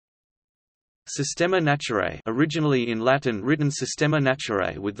Systema Naturae, originally in Latin written Systema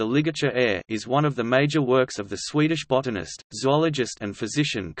Naturae with the ligature air, is one of the major works of the Swedish botanist, zoologist and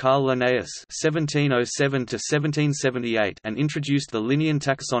physician Carl Linnaeus (1707–1778) and introduced the Linnean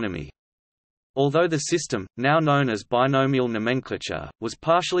taxonomy. Although the system, now known as binomial nomenclature, was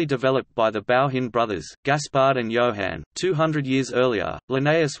partially developed by the Bauhin brothers, Gaspard and Johann, 200 years earlier,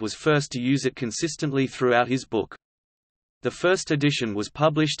 Linnaeus was first to use it consistently throughout his book. The first edition was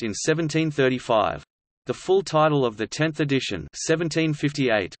published in 1735. The full title of the 10th edition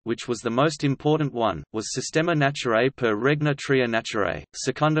 1758, which was the most important one, was Systema Naturae per regna tria naturae,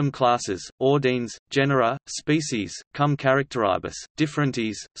 secundum classes, ordines, genera, species, cum characteribus,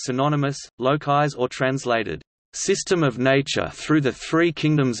 differentes, synonymous, locais or translated, "System of nature through the three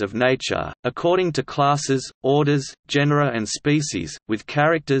kingdoms of nature, according to classes, orders, genera and species, with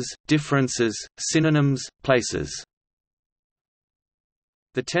characters, differences, synonyms, places."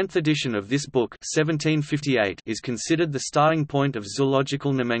 The 10th edition of this book 1758 is considered the starting point of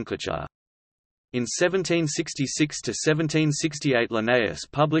zoological nomenclature. In 1766–1768 Linnaeus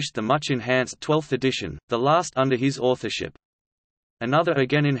published the much enhanced 12th edition, the last under his authorship. Another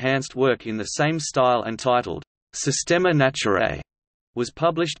again enhanced work in the same style and titled, Systema Naturae, was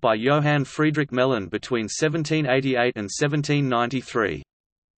published by Johann Friedrich Mellin between 1788 and 1793.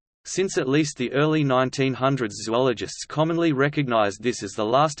 Since at least the early 1900s zoologists commonly recognized this as the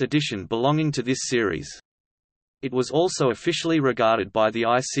last edition belonging to this series. It was also officially regarded by the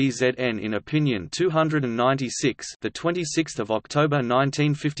ICZN in Opinion 296, the 26th of October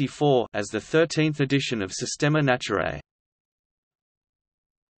 1954, as the 13th edition of Systema Naturae.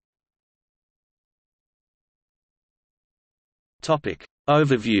 Topic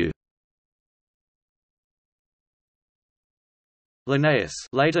Overview. Linnaeus,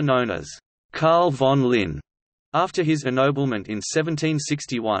 later known as Carl von Linn, after his ennoblement in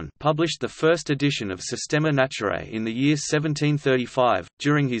 1761, published the first edition of Systema Naturae in the year 1735,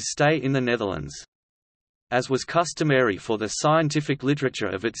 during his stay in the Netherlands. As was customary for the scientific literature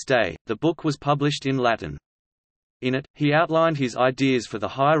of its day, the book was published in Latin. In it, he outlined his ideas for the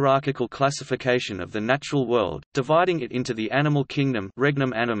hierarchical classification of the natural world, dividing it into the animal kingdom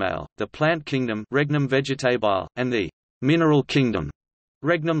regnum animale, the plant kingdom regnum vegetabile, and the mineral kingdom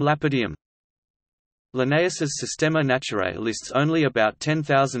regnum lapidum. Linnaeus's Systema Naturae lists only about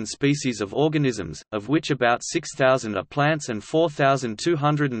 10,000 species of organisms, of which about 6,000 are plants and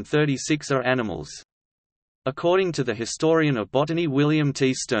 4,236 are animals. According to the historian of botany William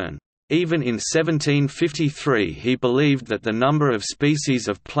T. Stern, even in 1753 he believed that the number of species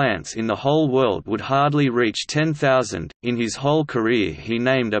of plants in the whole world would hardly reach 10,000. In his whole career he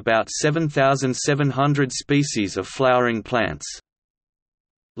named about 7,700 species of flowering plants.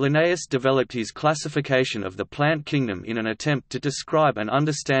 Linnaeus developed his classification of the plant kingdom in an attempt to describe and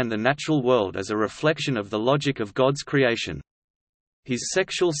understand the natural world as a reflection of the logic of God's creation. His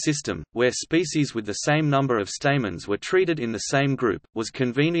sexual system, where species with the same number of stamens were treated in the same group, was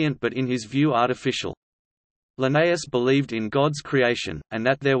convenient but in his view artificial. Linnaeus believed in God's creation, and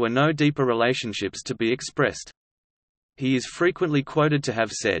that there were no deeper relationships to be expressed. He is frequently quoted to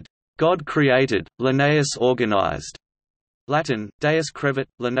have said, "God created, Linnaeus organized." Latin, Deus creavit,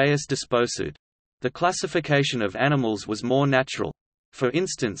 Linnaeus disposud. The classification of animals was more natural. For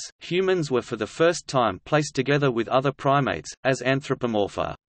instance, humans were for the first time placed together with other primates, as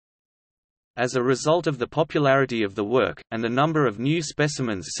anthropomorpha. As a result of the popularity of the work, and the number of new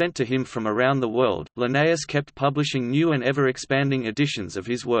specimens sent to him from around the world, Linnaeus kept publishing new and ever-expanding editions of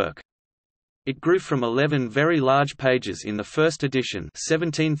his work. It grew from 11 very large pages in the first edition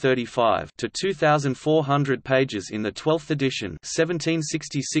 1735 to 2,400 pages in the 12th edition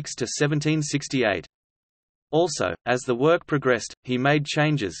 1766 to 1768. Also, as the work progressed, he made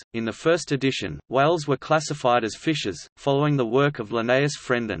changes. In the first edition, whales were classified as fishes, following the work of Linnaeus'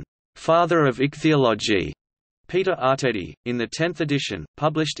 friend and father of ichthyology, Peter Artedi. In the 10th edition,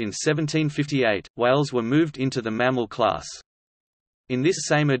 published in 1758, whales were moved into the mammal class. In this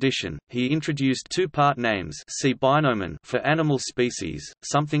same edition, he introduced two-part names, see binomen, for animal species,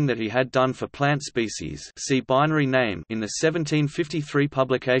 something that he had done for plant species, see binary name, in the 1753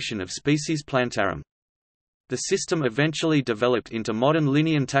 publication of Species Plantarum. The system eventually developed into modern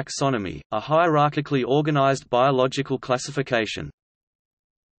Linnean taxonomy, a hierarchically organized biological classification.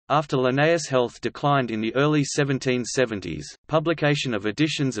 After Linnaeus' health declined in the early 1770s, publication of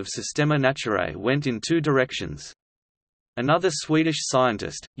editions of Systema Naturae went in two directions. Another Swedish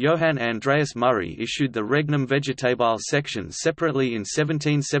scientist, Johann Andreas Murray, issued the Regnum Vegetabile section separately in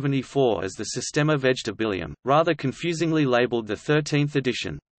 1774 as the Systema Vegetabilium, rather confusingly labeled the 13th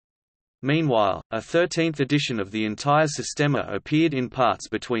edition. Meanwhile, a 13th edition of the entire Systema appeared in parts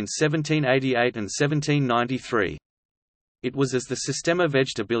between 1788 and 1793. It was as the Systema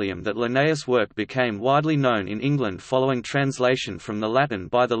Vegetabilium that Linnaeus' work became widely known in England following translation from the Latin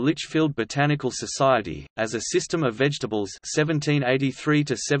by the Lichfield Botanical Society, as a system of vegetables 1783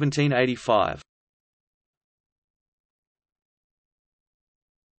 to 1785.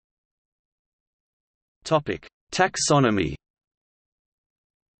 Taxonomy.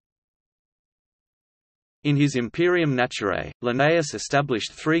 In his Imperium Naturae, Linnaeus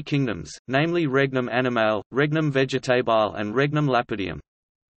established three kingdoms, namely Regnum Animale, Regnum Vegetabile and Regnum Lapidum.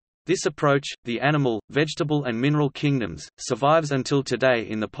 This approach, the animal, vegetable and mineral kingdoms, survives until today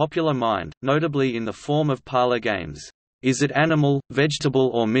in the popular mind, notably in the form of parlor games. Is it animal, vegetable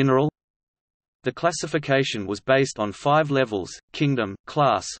or mineral? The classification was based on 5 levels: kingdom,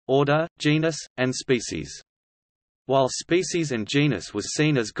 class, order, genus, and species. While species and genus was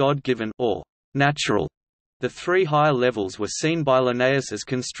seen as God-given or natural, the 3 higher levels were seen by Linnaeus as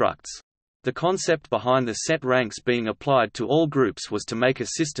constructs. The concept behind the set ranks being applied to all groups was to make a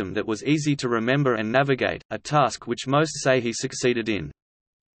system that was easy to remember and navigate, a task which most say he succeeded in.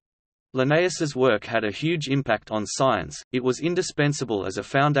 Linnaeus's work had a huge impact on science. It was indispensable as a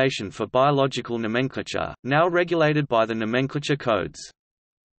foundation for biological nomenclature, now regulated by the nomenclature codes.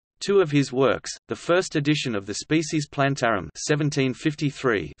 2 of his works, the first edition of the Species Plantarum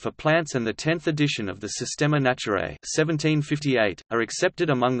 1753 for plants and the 10th edition of the Systema Naturae 1758, are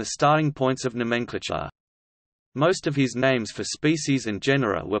accepted among the starting points of nomenclature. Most of his names for species and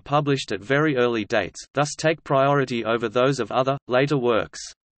genera were published at very early dates, thus take priority over those of other, later works.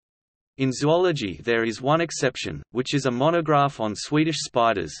 In zoology there is one exception, which is a monograph on Swedish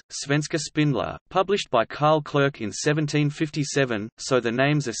spiders, Svenska Spindlar, published by Carl Clerk in 1757, so the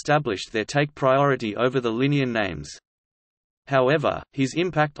names established there take priority over the Linnean names. However, his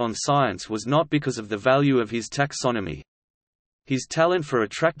impact on science was not because of the value of his taxonomy. His talent for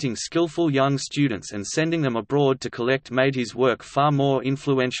attracting skillful young students and sending them abroad to collect made his work far more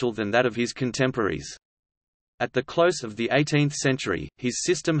influential than that of his contemporaries. At the close of the 18th century, his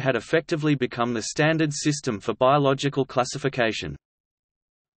system had effectively become the standard system for biological classification.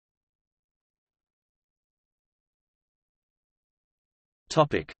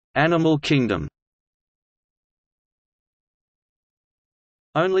 Animal kingdom.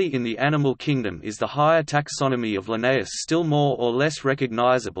 Only in the animal kingdom is the higher taxonomy of Linnaeus still more or less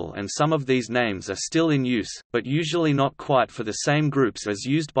recognizable, and some of these names are still in use, but usually not quite for the same groups as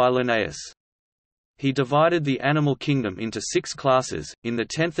used by Linnaeus. He divided the animal kingdom into 6 classes. In the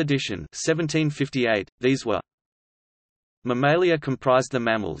 10th edition 1758, these were: Mammalia comprised the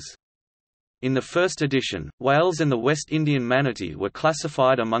mammals. In the first edition, whales and the West Indian manatee were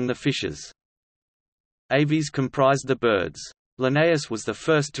classified among the fishes. Aves comprised the birds. Linnaeus was the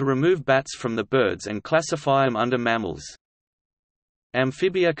first to remove bats from the birds and classify them under mammals.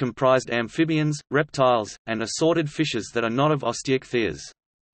 Amphibia comprised amphibians, reptiles, and assorted fishes that are not of Osteichthyes.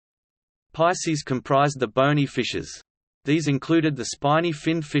 Pisces comprised the bony fishes. These included the spiny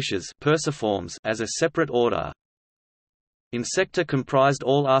finned fishes Perciformes as a separate order. Insecta comprised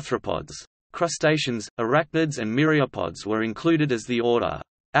all arthropods. Crustaceans, arachnids and myriapods were included as the order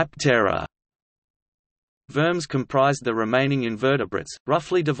Aptera. Verms comprised the remaining invertebrates,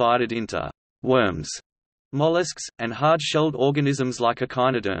 roughly divided into worms, mollusks, and hard-shelled organisms like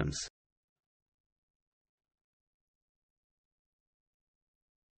echinoderms.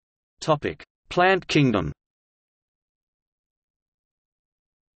 Plant kingdom.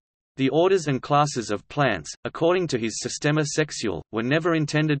 The orders and classes of plants, according to his Systema Sexuale, were never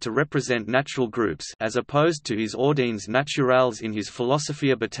intended to represent natural groups as opposed to his Ordines Naturales in his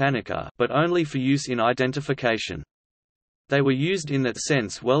Philosophia Botanica, but only for use in identification. They were used in that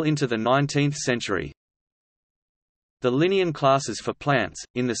sense well into the 19th century. The Linnean classes for plants,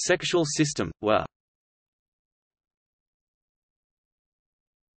 in the sexual system, were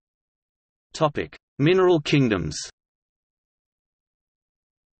Mineral kingdoms.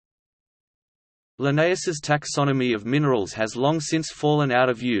 Linnaeus's taxonomy of minerals has long since fallen out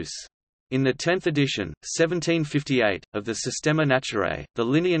of use. In the 10th edition, 1758, of the Systema Naturae, the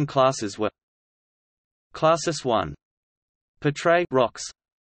Linnean classes were: Classis I, Petrae rocks,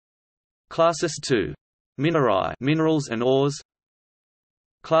 Classis II, Minerae minerals and ores,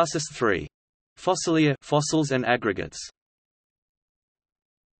 Classis III, Fossilia fossils and aggregates.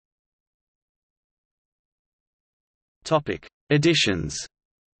 Editions.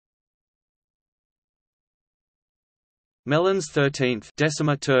 Mellon's 13th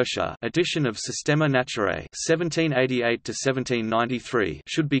Decima Tertia edition of Systema Naturae 1788–1793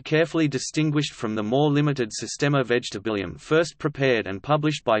 should be carefully distinguished from the more limited Systema Vegetabilium first prepared and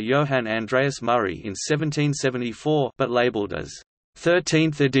published by Johann Andreas Murray in 1774 but labelled as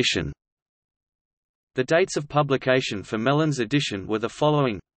 13th edition. The dates of publication for Mellon's edition were the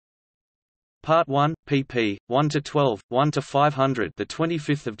following: Part 1, pp. 1–12, 1–500, the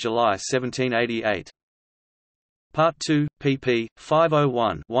 25th of July 1788. Part 2, pp.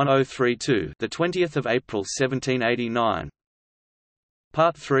 501–1032, the 20th of April 1789.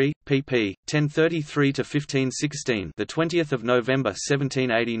 Part 3, pp. 1033–1516, the 20th of November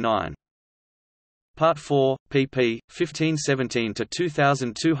 1789. Part 4, pp.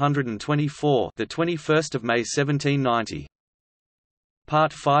 1517–2224, the 21st of May 1790.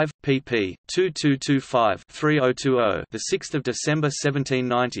 Part 5, pp. 2225–3020, the 6th of December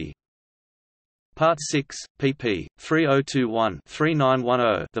 1790. Part 6, pp.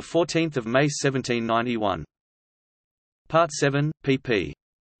 3021–3910, the 14th of May 1791. Part 7, pp.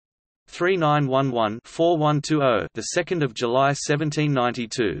 3911–4120, the 2nd of July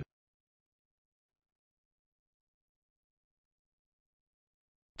 1792.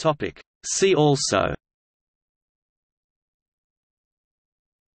 Topic. See also: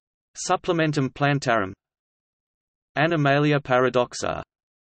 Supplementum Plantarum, Animalia Paradoxa,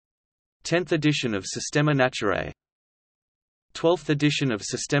 10th edition of Systema Naturae, 12th edition of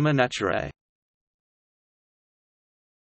Systema Naturae.